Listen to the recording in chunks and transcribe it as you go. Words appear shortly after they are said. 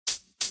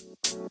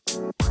For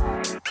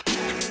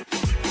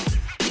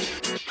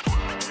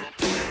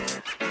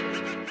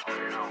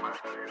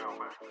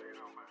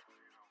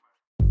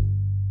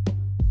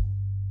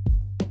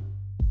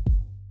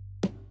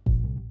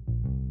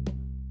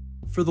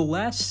the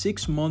last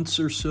 6 months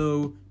or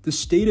so, the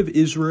state of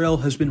Israel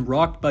has been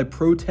rocked by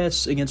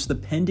protests against the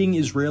pending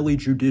Israeli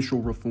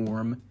judicial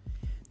reform.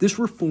 This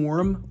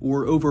reform,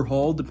 or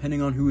overhaul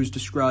depending on who is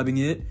describing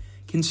it,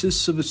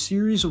 consists of a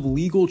series of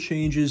legal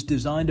changes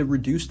designed to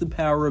reduce the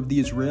power of the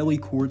Israeli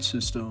court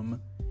system.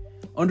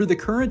 Under the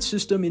current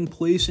system in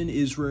place in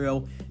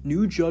Israel,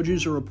 new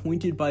judges are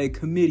appointed by a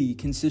committee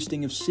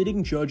consisting of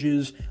sitting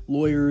judges,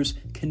 lawyers,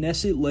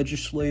 Knesset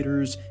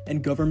legislators,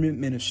 and government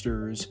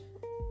ministers.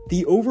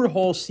 The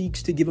overhaul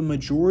seeks to give a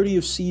majority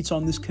of seats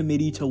on this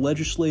committee to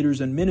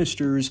legislators and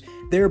ministers,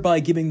 thereby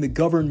giving the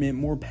government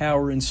more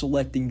power in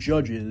selecting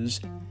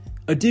judges.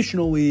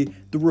 Additionally,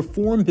 the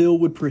reform bill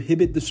would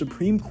prohibit the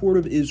Supreme Court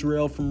of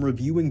Israel from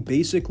reviewing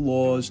basic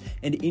laws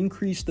and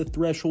increase the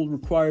threshold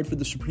required for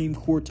the Supreme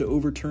Court to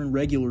overturn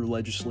regular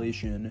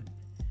legislation.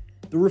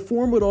 The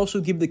reform would also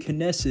give the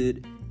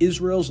Knesset,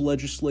 Israel's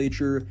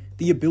legislature,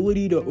 the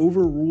ability to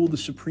overrule the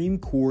Supreme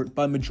Court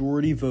by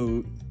majority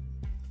vote.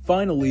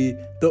 Finally,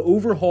 the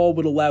overhaul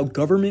would allow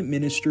government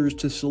ministers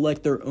to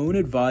select their own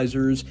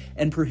advisors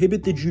and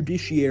prohibit the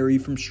judiciary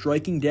from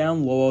striking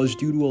down laws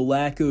due to a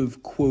lack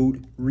of, quote,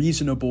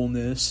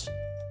 reasonableness.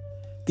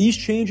 These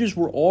changes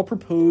were all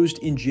proposed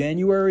in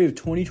January of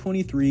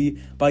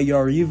 2023 by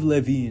Yariv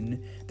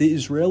Levin, the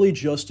Israeli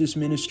justice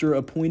minister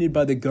appointed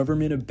by the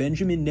government of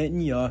Benjamin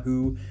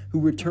Netanyahu, who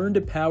returned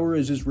to power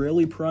as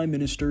Israeli prime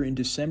minister in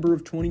December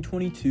of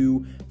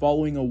 2022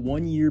 following a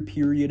one-year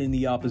period in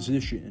the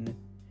opposition.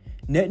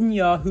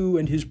 Netanyahu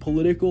and his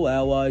political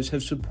allies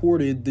have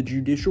supported the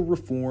judicial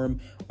reform,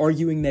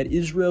 arguing that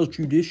Israel's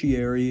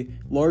judiciary,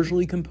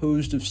 largely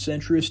composed of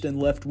centrist and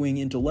left-wing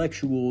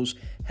intellectuals,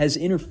 has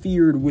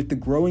interfered with the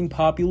growing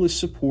populist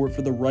support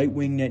for the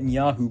right-wing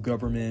Netanyahu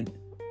government.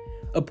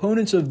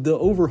 Opponents of the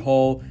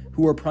overhaul,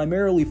 who are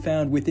primarily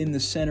found within the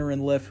center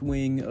and left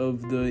wing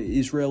of the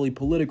Israeli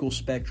political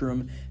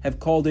spectrum, have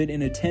called it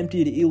an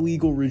attempted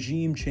illegal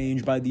regime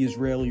change by the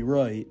Israeli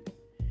right.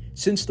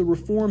 Since the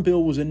reform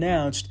bill was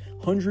announced,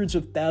 hundreds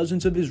of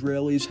thousands of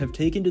Israelis have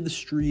taken to the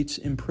streets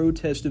in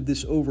protest of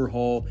this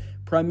overhaul,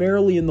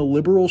 primarily in the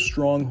liberal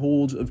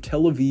strongholds of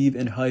Tel Aviv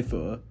and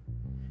Haifa.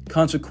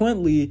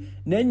 Consequently,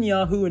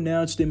 Netanyahu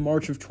announced in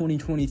March of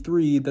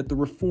 2023 that the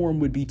reform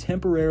would be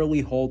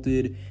temporarily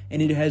halted,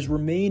 and it has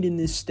remained in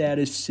this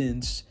status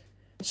since.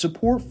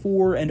 Support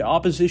for and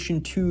opposition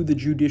to the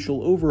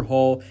judicial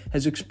overhaul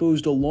has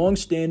exposed a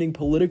long-standing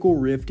political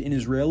rift in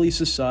Israeli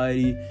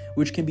society,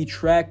 which can be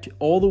tracked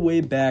all the way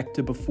back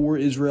to before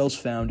Israel's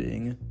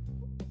founding.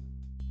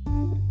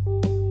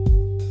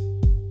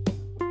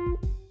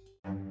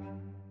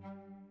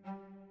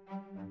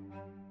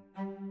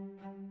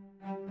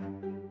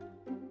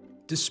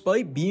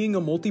 Despite being a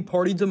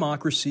multi-party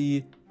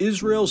democracy,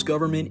 Israel's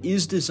government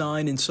is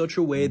designed in such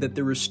a way that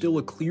there is still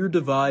a clear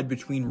divide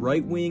between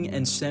right-wing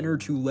and center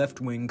to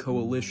left-wing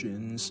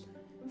coalitions.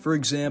 For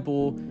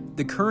example,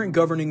 the current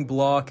governing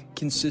bloc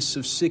consists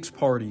of 6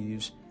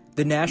 parties: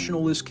 the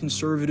Nationalist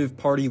Conservative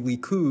Party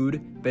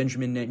Likud,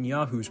 Benjamin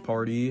Netanyahu's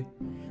party,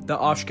 the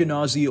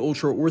Ashkenazi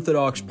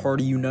Ultra-Orthodox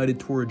Party United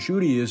Torah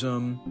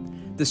Judaism,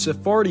 the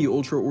Sephardi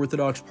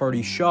Ultra-Orthodox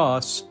Party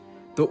Shas,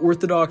 the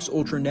Orthodox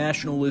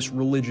Ultranationalist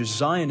Religious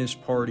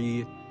Zionist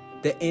Party,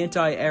 the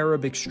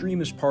anti-Arab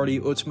extremist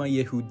party Otzma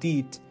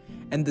Yehudit,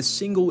 and the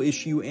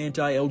single-issue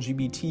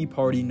anti-LGBT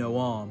party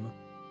Noam.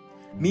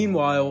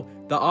 Meanwhile,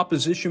 the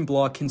opposition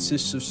bloc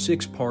consists of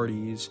 6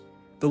 parties: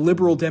 the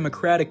Liberal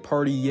Democratic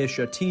Party Yesh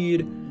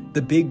Atid,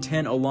 the Big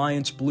Tent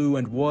Alliance Blue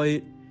and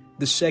White,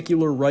 the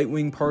secular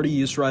right-wing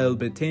party Israel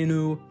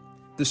Beitenu,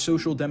 the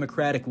Social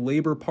Democratic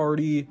Labor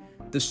Party,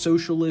 the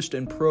Socialist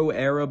and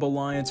Pro-Arab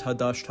Alliance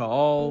Hadash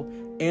Ta'al,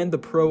 and the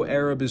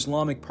Pro-Arab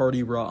Islamic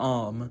Party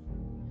Ra'am.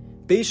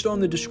 Based on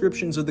the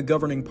descriptions of the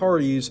governing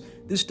parties,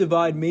 this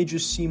divide may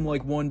just seem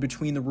like one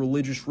between the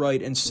religious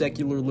right and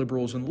secular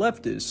liberals and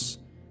leftists.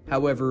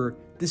 However,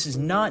 this is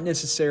not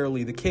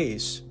necessarily the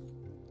case.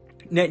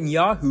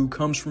 Netanyahu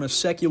comes from a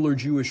secular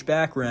Jewish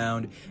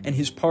background, and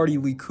his party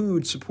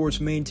Likud supports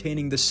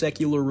maintaining the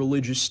secular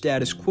religious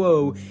status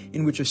quo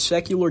in which a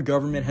secular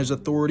government has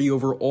authority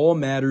over all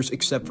matters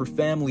except for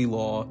family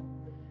law.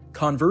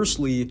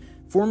 Conversely,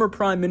 former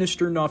Prime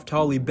Minister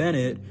Naftali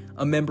Bennett,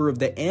 a member of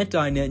the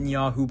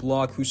anti-Netanyahu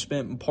bloc who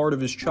spent part of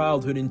his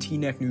childhood in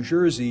Teaneck, New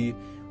Jersey,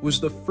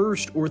 was the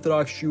first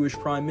Orthodox Jewish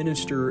Prime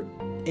Minister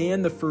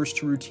and the first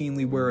to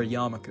routinely wear a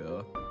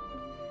yarmulke.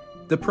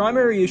 The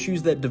primary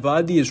issues that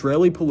divide the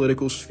Israeli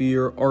political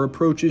sphere are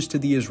approaches to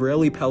the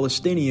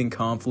Israeli-Palestinian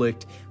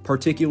conflict,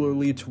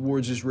 particularly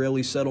towards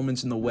Israeli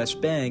settlements in the West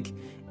Bank,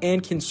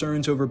 and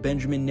concerns over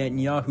Benjamin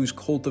Netanyahu's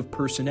cult of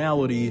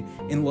personality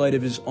in light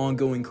of his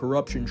ongoing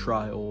corruption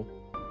trial.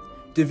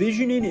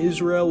 Division in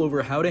Israel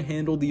over how to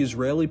handle the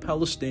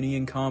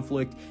Israeli-Palestinian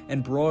conflict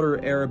and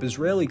broader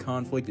Arab-Israeli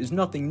conflict is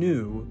nothing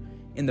new.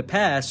 In the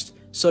past,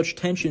 such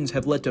tensions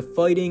have led to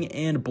fighting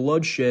and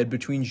bloodshed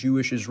between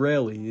Jewish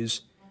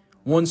Israelis.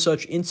 One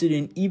such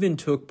incident even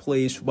took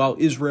place while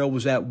Israel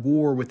was at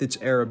war with its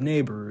Arab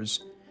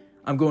neighbors.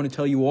 I'm going to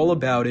tell you all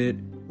about it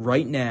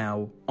right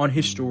now on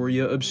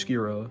Historia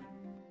Obscura.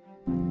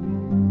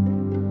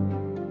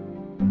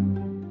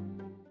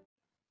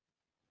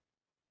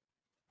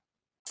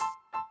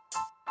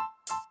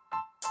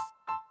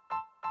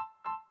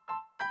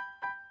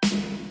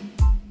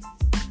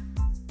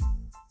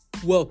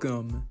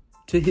 Welcome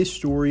to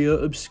Historia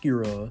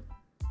Obscura.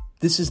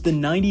 This is the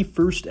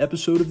 91st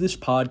episode of this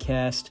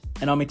podcast,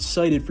 and I'm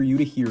excited for you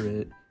to hear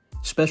it.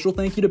 Special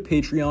thank you to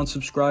Patreon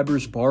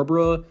subscribers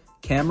Barbara,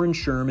 Cameron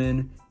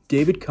Sherman,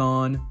 David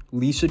Kahn,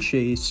 Lisa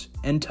Chase,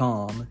 and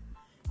Tom.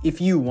 If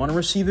you want to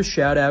receive a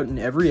shout out in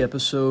every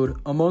episode,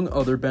 among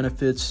other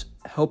benefits,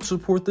 help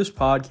support this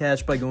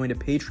podcast by going to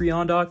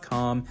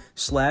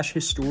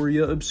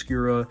patreon.com/Historia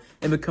Obscura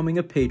and becoming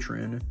a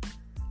patron.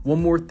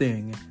 One more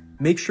thing.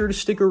 Make sure to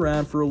stick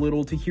around for a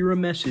little to hear a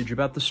message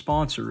about the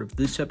sponsor of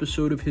this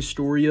episode of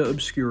Historia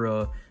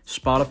Obscura,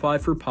 Spotify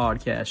for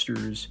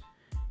Podcasters.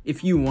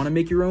 If you want to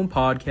make your own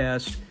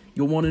podcast,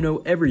 you'll want to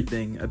know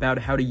everything about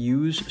how to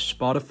use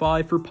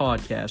Spotify for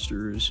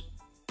Podcasters.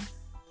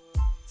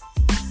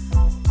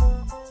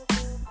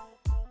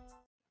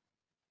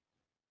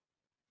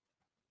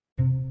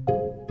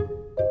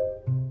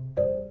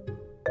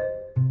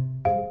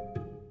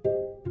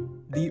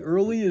 The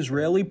early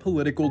Israeli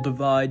political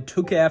divide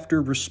took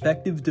after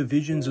respective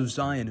divisions of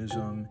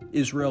Zionism,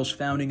 Israel's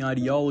founding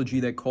ideology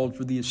that called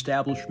for the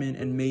establishment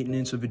and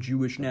maintenance of a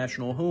Jewish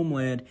national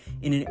homeland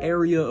in an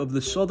area of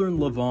the southern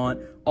Levant,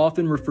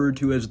 often referred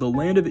to as the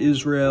Land of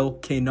Israel,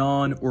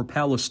 Canaan, or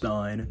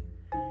Palestine.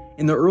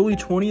 In the early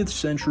 20th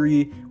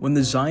century, when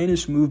the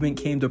Zionist movement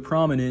came to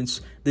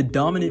prominence, the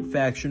dominant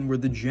faction were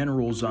the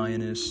General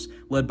Zionists,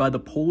 led by the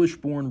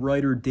Polish-born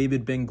writer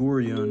David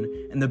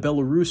Ben-Gurion and the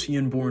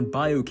Belarusian-born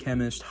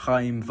biochemist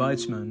Chaim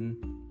Weizmann.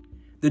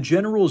 The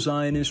General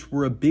Zionists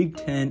were a big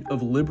tent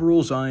of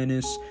liberal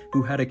Zionists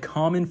who had a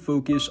common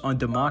focus on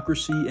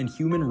democracy and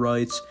human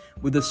rights,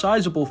 with a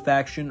sizable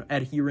faction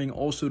adhering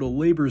also to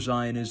labor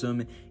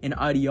Zionism, an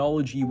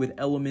ideology with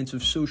elements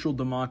of social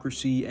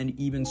democracy and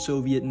even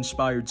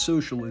Soviet-inspired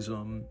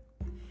socialism.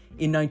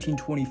 In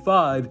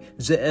 1925,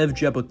 Ze'ev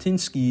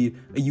Jabotinsky,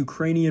 a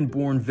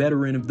Ukrainian-born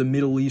veteran of the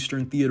Middle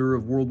Eastern theater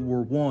of World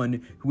War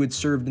I who had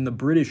served in the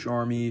British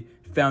Army,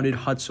 founded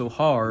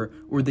Hatzohar,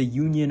 or the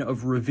Union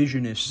of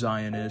Revisionist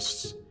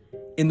Zionists.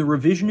 In the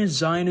Revisionist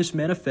Zionist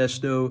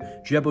Manifesto,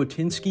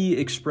 Jabotinsky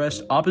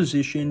expressed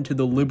opposition to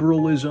the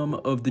liberalism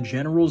of the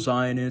General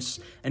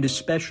Zionists and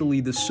especially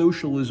the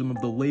socialism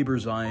of the labor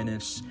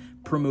Zionists,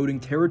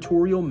 promoting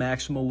territorial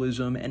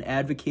maximalism and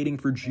advocating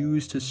for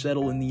Jews to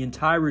settle in the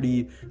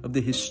entirety of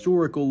the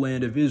historical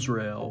land of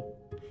Israel.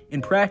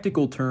 In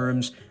practical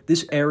terms,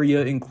 this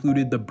area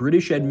included the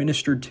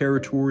British-administered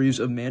territories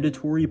of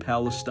Mandatory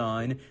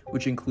Palestine,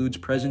 which includes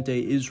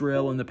present-day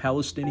Israel and the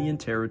Palestinian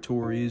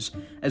territories,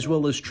 as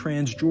well as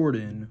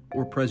Transjordan,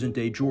 or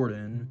present-day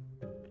Jordan.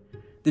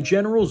 The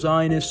General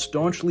Zionists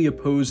staunchly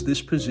opposed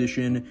this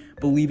position,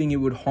 believing it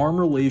would harm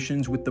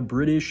relations with the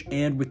British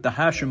and with the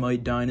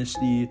Hashemite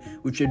dynasty,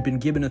 which had been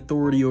given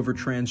authority over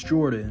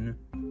Transjordan.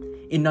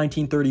 In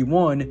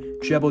 1931,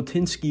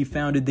 Jabotinsky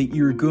founded the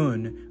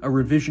Irgun, a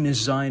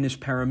revisionist Zionist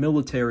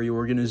paramilitary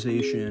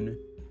organization.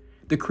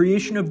 The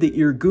creation of the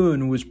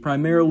Irgun was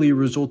primarily a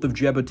result of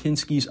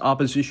Jabotinsky's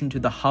opposition to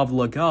the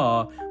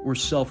Havlaga, or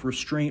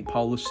self-restraint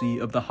policy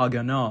of the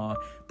Haganah,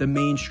 the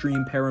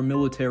mainstream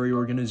paramilitary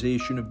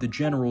organization of the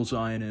General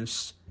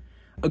Zionists.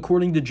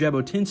 According to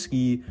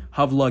Jabotinsky,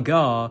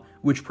 Havlaga,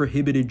 which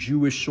prohibited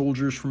Jewish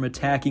soldiers from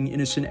attacking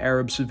innocent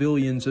Arab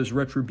civilians as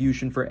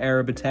retribution for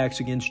Arab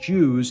attacks against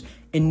Jews,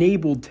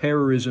 enabled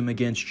terrorism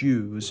against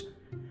Jews.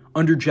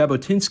 Under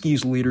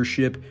Jabotinsky's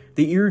leadership,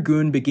 the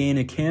Irgun began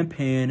a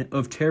campaign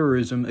of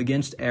terrorism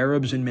against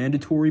Arabs in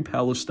Mandatory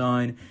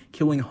Palestine,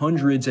 killing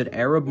hundreds at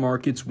Arab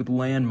markets with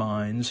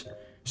landmines.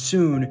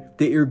 Soon,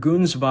 the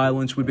Irgun's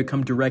violence would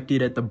become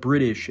directed at the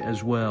British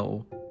as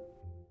well.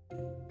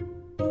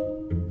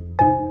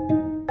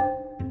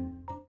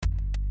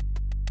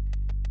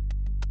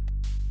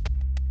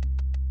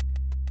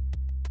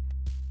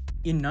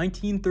 In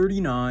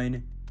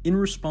 1939, in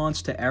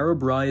response to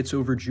Arab riots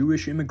over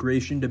Jewish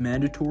immigration to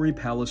Mandatory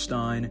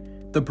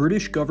Palestine, the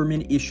British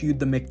government issued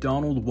the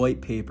MacDonald White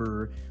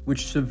Paper,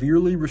 which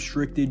severely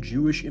restricted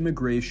Jewish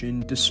immigration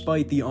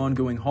despite the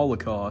ongoing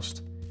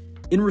Holocaust.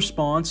 In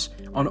response,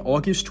 on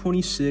August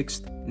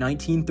 26,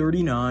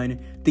 1939,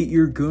 the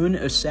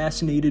Irgun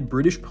assassinated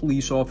British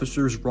police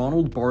officers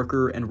Ronald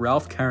Barker and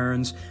Ralph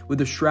Cairns with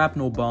a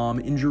shrapnel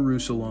bomb in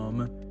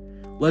Jerusalem.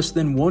 Less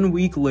than 1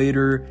 week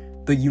later,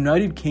 the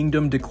United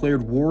Kingdom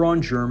declared war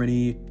on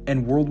Germany,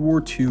 and World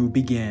War II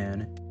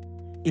began.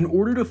 In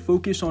order to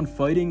focus on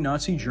fighting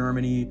Nazi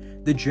Germany,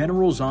 the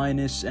General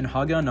Zionists and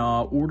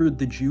Haganah ordered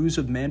the Jews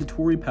of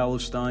Mandatory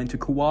Palestine to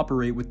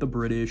cooperate with the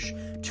British,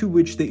 to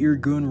which the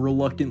Irgun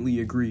reluctantly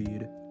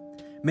agreed.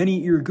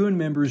 Many Irgun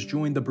members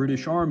joined the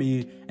British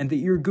Army, and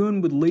the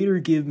Irgun would later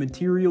give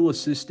material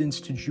assistance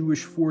to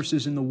Jewish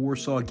forces in the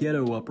Warsaw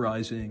Ghetto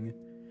Uprising.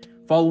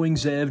 Following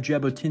Zev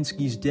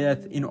Jabotinsky's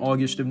death in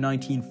August of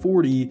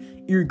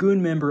 1940, Irgun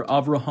member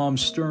Avraham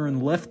Stern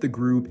left the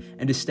group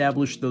and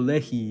established the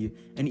Lehi,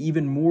 an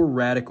even more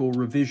radical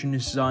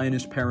revisionist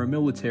Zionist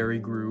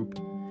paramilitary group.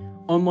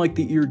 Unlike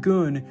the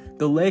Irgun,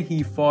 the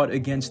Lehi fought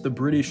against the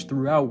British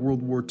throughout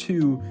World War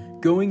II,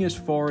 going as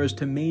far as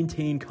to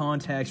maintain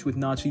contacts with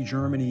Nazi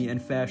Germany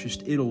and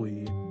Fascist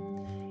Italy.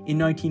 In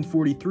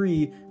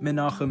 1943,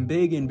 Menachem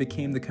Begin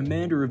became the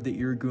commander of the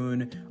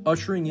Irgun,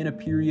 ushering in a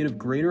period of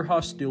greater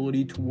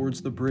hostility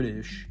towards the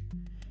British.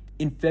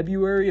 In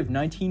February of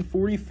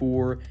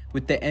 1944,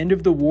 with the end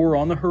of the war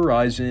on the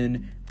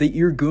horizon, the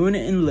Irgun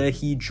and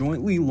Lehi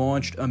jointly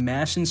launched a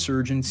mass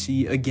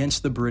insurgency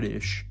against the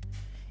British.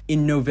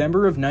 In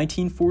November of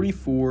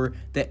 1944,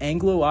 the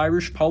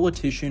Anglo-Irish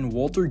politician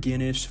Walter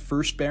Guinness,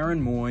 1st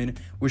Baron Moyne,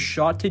 was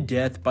shot to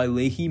death by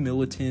Lehi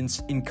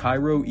militants in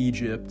Cairo,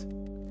 Egypt.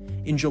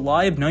 In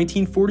July of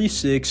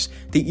 1946,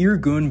 the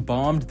Irgun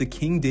bombed the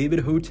King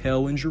David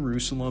Hotel in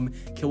Jerusalem,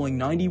 killing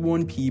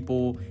 91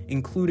 people,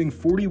 including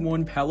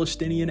 41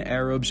 Palestinian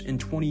Arabs and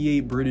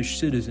 28 British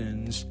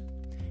citizens.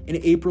 In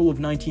April of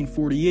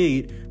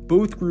 1948,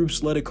 both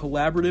groups led a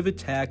collaborative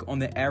attack on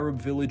the Arab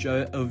village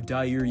of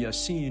Deir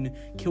Yassin,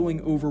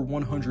 killing over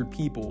 100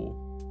 people.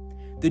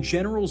 The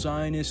General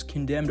Zionists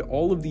condemned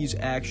all of these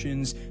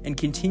actions and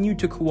continued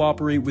to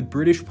cooperate with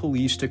British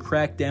police to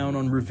crack down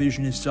on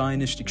revisionist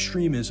Zionist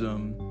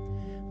extremism.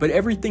 But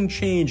everything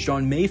changed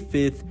on May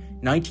 5,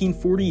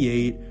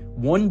 1948,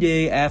 one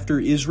day after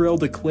Israel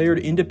declared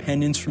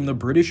independence from the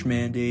British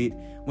Mandate,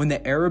 when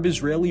the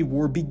Arab-Israeli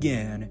War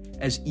began,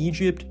 as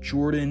Egypt,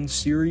 Jordan,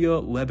 Syria,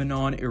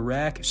 Lebanon,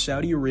 Iraq,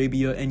 Saudi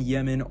Arabia, and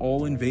Yemen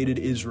all invaded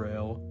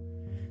Israel.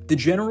 The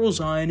General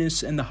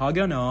Zionists and the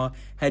Haganah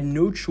had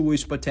no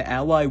choice but to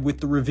ally with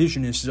the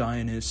revisionist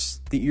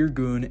Zionists, the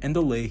Irgun, and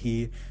the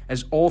Lehi,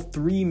 as all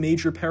three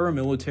major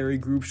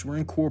paramilitary groups were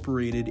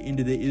incorporated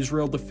into the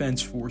Israel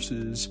Defense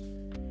Forces.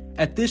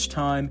 At this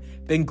time,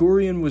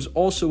 Ben-Gurion was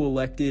also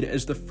elected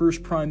as the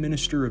first Prime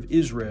Minister of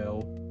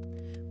Israel.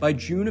 By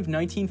June of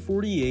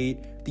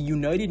 1948, the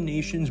United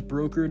Nations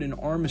brokered an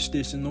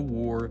armistice in the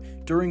war,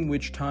 during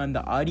which time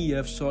the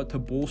IDF sought to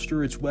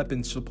bolster its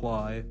weapons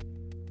supply.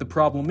 The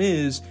problem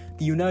is,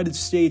 the United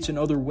States and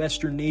other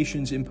Western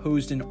nations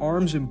imposed an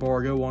arms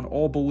embargo on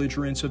all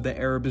belligerents of the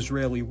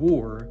Arab-Israeli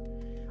War.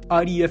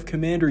 IDF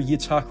commander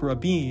Yitzhak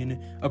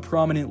Rabin, a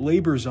prominent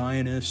labor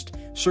Zionist,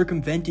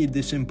 circumvented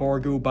this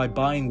embargo by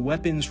buying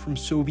weapons from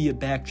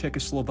Soviet-backed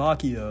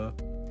Czechoslovakia.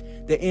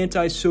 The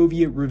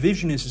anti-Soviet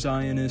revisionist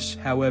Zionists,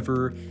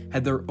 however,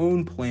 had their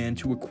own plan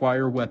to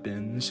acquire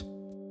weapons.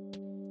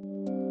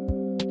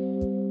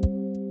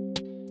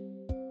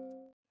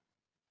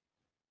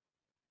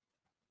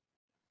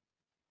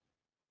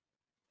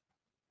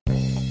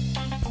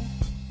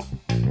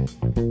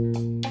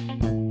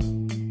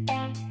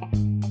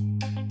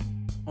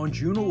 On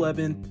June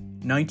 11,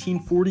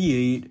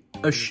 1948,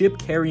 a ship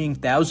carrying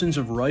thousands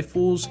of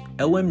rifles,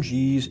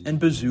 LMGs, and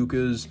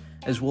bazookas,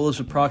 as well as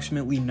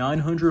approximately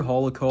 900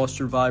 Holocaust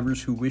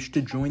survivors who wished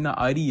to join the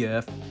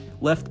IDF,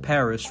 left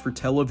Paris for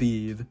Tel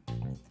Aviv.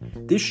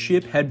 This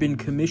ship had been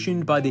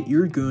commissioned by the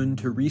Irgun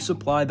to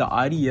resupply the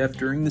IDF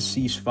during the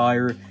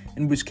ceasefire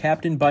and was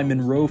captained by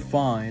Monroe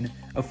Fine,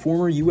 a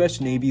former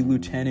U.S. Navy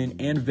lieutenant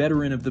and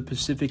veteran of the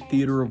Pacific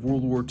Theater of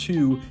World War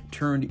II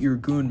turned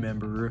Irgun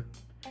member.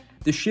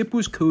 The ship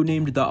was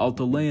codenamed the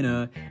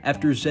Altalena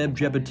after Zev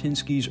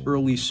Jabotinsky's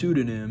early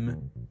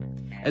pseudonym.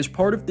 As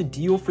part of the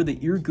deal for the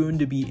Irgun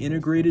to be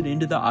integrated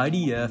into the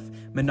IDF,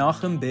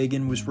 Menachem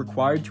Begin was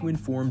required to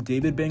inform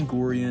David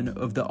Ben-Gurion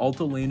of the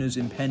Altalena's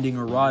impending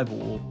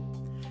arrival.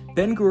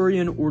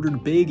 Ben-Gurion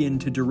ordered Begin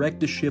to direct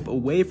the ship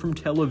away from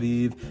Tel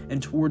Aviv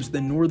and towards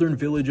the northern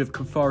village of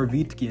Kfar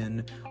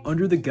Vitkin,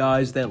 under the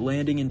guise that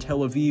landing in Tel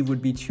Aviv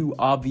would be too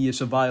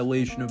obvious a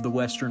violation of the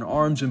Western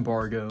arms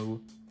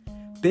embargo.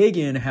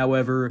 Begin,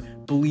 however,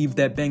 believed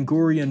that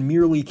Ben-Gurion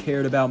merely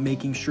cared about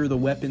making sure the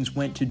weapons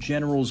went to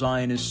General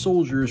Zionist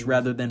soldiers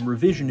rather than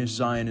revisionist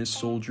Zionist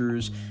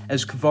soldiers,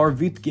 as Kfar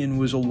Vitkin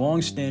was a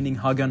long-standing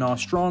Haganah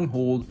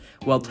stronghold,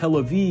 while Tel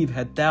Aviv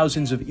had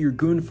thousands of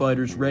Irgun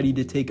fighters ready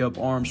to take up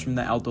arms from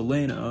the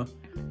Altalena.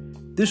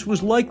 This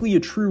was likely a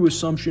true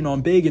assumption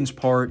on Begin's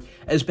part,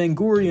 as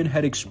Ben-Gurion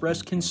had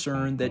expressed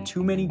concern that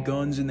too many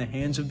guns in the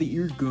hands of the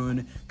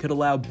Irgun could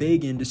allow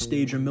Begin to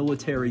stage a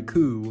military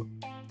coup.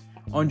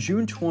 On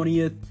June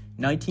 20th,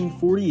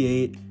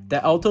 1948, the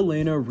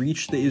Altalena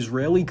reached the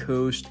Israeli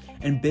coast,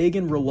 and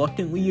Begin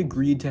reluctantly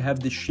agreed to have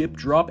the ship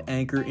drop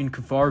anchor in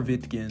Kfar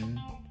Vitkin.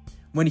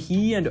 When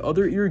he and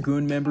other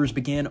Irgun members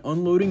began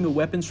unloading the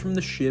weapons from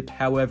the ship,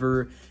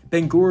 however,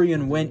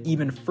 Ben-Gurion went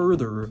even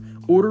further,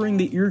 ordering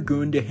the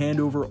Irgun to hand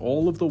over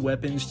all of the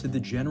weapons to the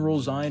General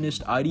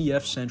Zionist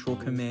IDF Central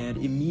Command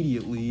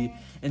immediately,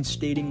 and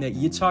stating that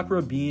Yitzhak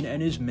Rabin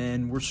and his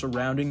men were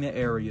surrounding the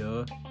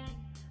area.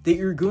 The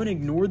Irgun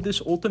ignored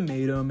this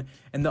ultimatum,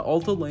 and the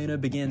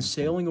Altalena began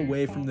sailing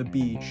away from the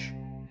beach.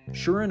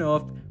 Sure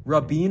enough,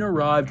 Rabin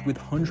arrived with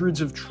hundreds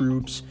of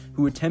troops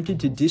who attempted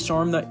to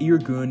disarm the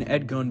Irgun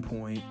at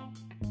gunpoint.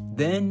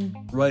 Then,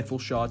 rifle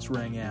shots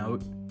rang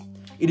out.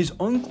 It is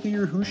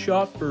unclear who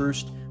shot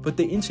first, but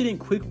the incident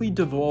quickly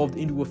devolved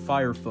into a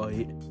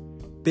firefight.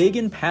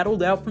 Begin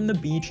paddled out from the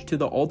beach to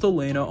the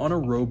Altalena on a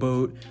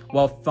rowboat,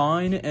 while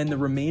Fine and the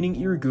remaining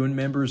Irgun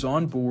members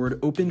on board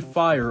opened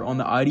fire on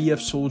the IDF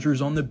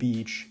soldiers on the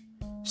beach.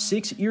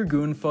 6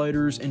 Irgun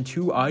fighters and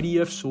 2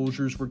 IDF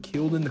soldiers were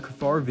killed in the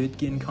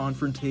Kfar-Vitkin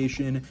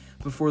confrontation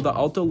before the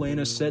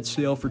Altalena set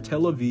sail for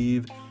Tel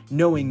Aviv,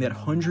 knowing that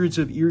hundreds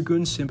of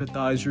Irgun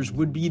sympathizers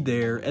would be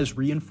there as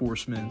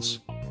reinforcements.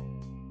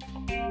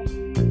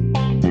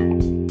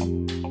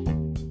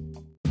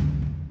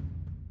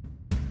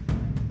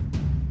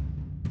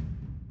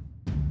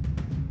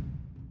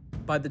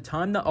 By the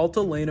time the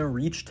Altalena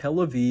reached Tel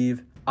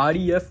Aviv,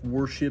 IDF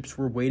warships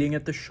were waiting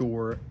at the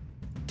shore.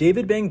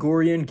 David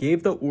Ben-Gurion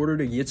gave the order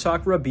to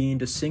Yitzhak Rabin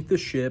to sink the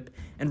ship,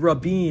 and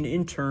Rabin,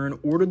 in turn,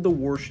 ordered the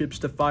warships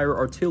to fire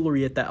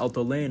artillery at the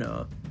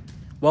Altalena.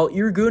 While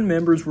Irgun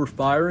members were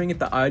firing at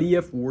the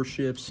IDF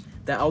warships,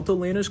 the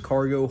Altalena's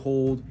cargo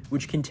hold,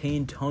 which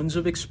contained tons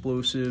of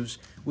explosives,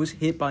 was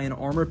hit by an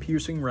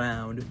armor-piercing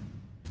round.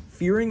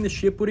 Fearing the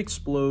ship would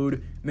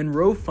explode,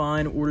 Monroe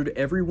Fine ordered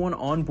everyone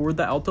on board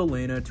the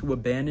Altalena to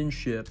abandon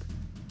ship.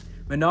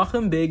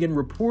 Menachem Begin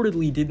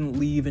reportedly didn't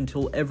leave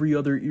until every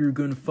other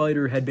Irgun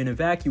fighter had been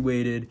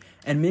evacuated,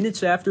 and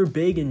minutes after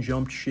Begin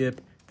jumped ship,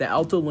 the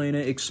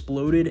Altalena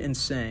exploded and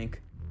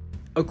sank.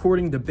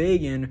 According to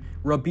Begin,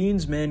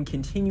 Rabin's men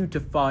continued to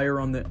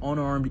fire on the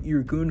unarmed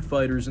Irgun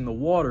fighters in the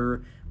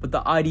water, but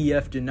the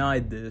IDF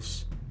denied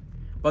this.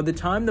 By the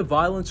time the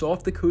violence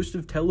off the coast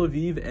of Tel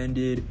Aviv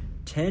ended,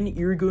 10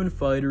 Irgun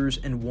fighters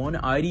and 1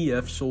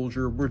 IDF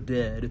soldier were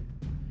dead.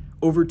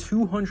 Over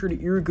 200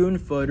 Irgun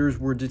fighters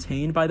were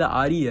detained by the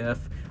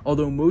IDF,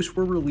 although most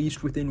were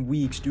released within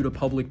weeks due to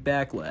public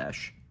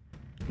backlash.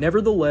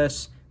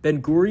 Nevertheless,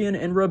 Ben-Gurion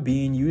and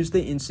Rabin used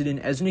the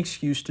incident as an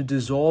excuse to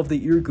dissolve the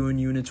Irgun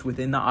units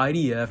within the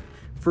IDF,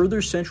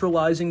 further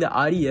centralizing the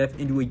IDF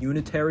into a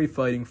unitary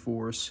fighting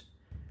force.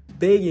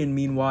 Begin,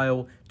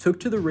 meanwhile, took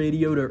to the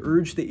radio to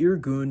urge the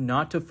Irgun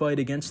not to fight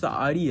against the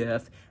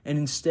IDF and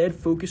instead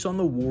focus on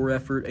the war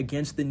effort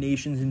against the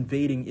nations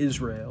invading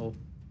Israel.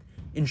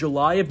 In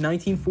July of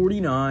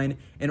 1949,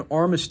 an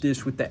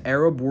armistice with the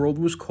Arab world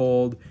was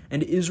called,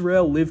 and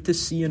Israel lived to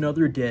see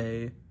another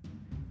day.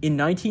 In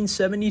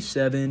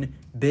 1977,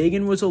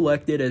 Begin was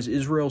elected as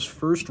Israel's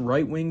first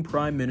right-wing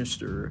prime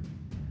minister.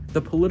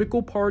 The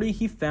political party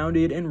he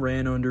founded and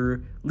ran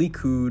under,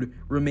 Likud,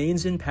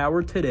 remains in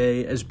power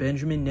today as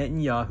Benjamin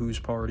Netanyahu's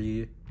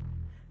party.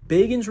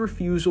 Begin's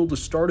refusal to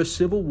start a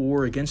civil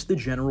war against the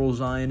general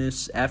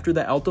Zionists after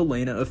the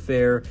Altalena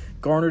affair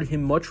garnered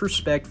him much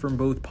respect from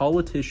both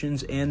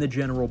politicians and the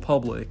general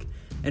public,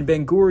 and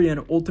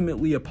Ben-Gurion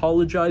ultimately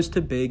apologized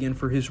to Begin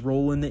for his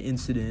role in the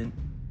incident.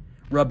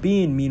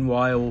 Rabin,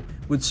 meanwhile,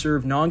 would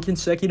serve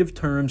non-consecutive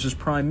terms as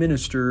prime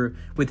minister,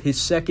 with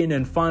his second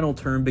and final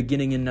term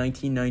beginning in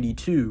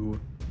 1992.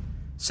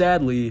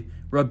 Sadly,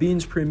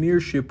 Rabin's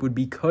premiership would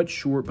be cut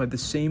short by the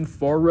same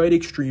far-right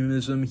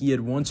extremism he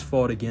had once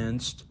fought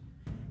against.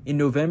 In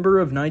November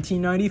of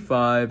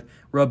 1995,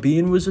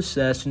 Rabin was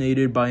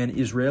assassinated by an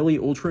Israeli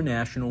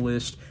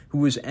ultranationalist who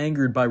was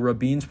angered by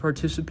Rabin's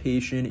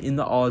participation in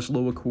the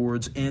Oslo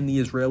Accords and the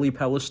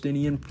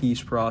Israeli-Palestinian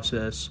peace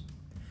process.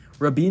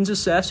 Rabin's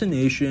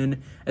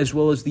assassination, as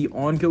well as the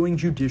ongoing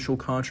judicial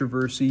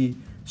controversy,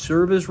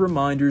 serve as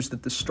reminders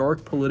that the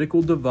stark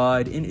political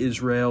divide in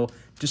Israel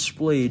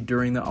displayed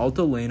during the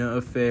Altalena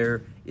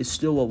affair is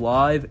still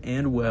alive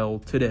and well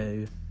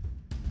today.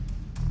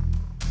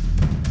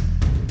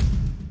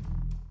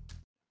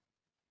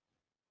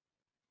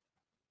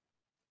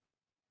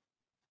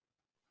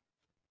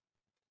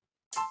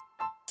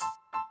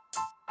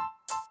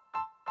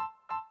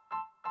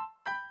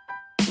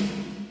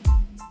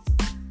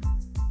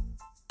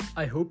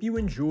 I hope you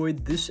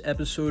enjoyed this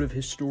episode of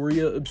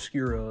Historia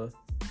Obscura.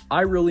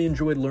 I really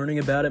enjoyed learning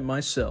about it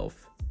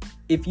myself.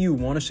 If you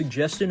want to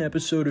suggest an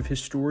episode of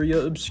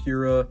Historia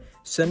Obscura,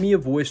 send me a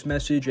voice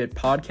message at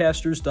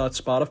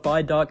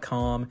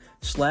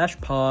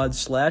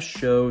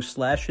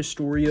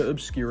podcasters.spotify.com/pod/show/Historia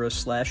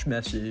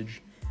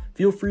Obscura/message.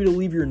 Feel free to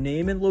leave your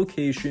name and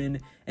location,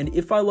 and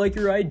if I like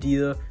your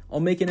idea,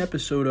 I'll make an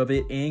episode of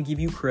it and give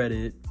you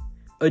credit.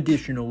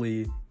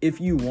 Additionally, if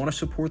you want to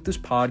support this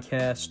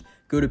podcast,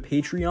 go to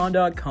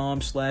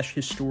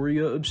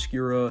patreon.com/Historia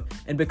Obscura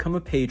and become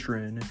a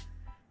patron.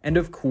 And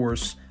of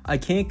course, I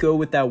can't go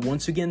without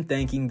once again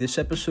thanking this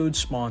episode's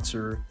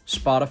sponsor,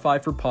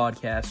 Spotify for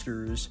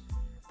Podcasters.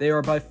 They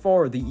are by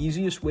far the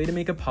easiest way to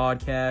make a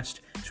podcast,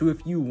 so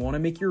if you want to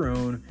make your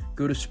own,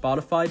 go to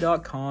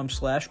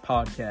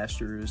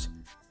spotify.com/podcasters.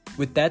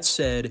 With that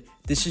said,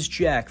 this is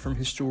Jack from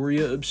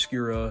Historia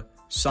Obscura,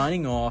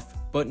 signing off,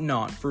 but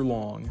not for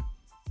long.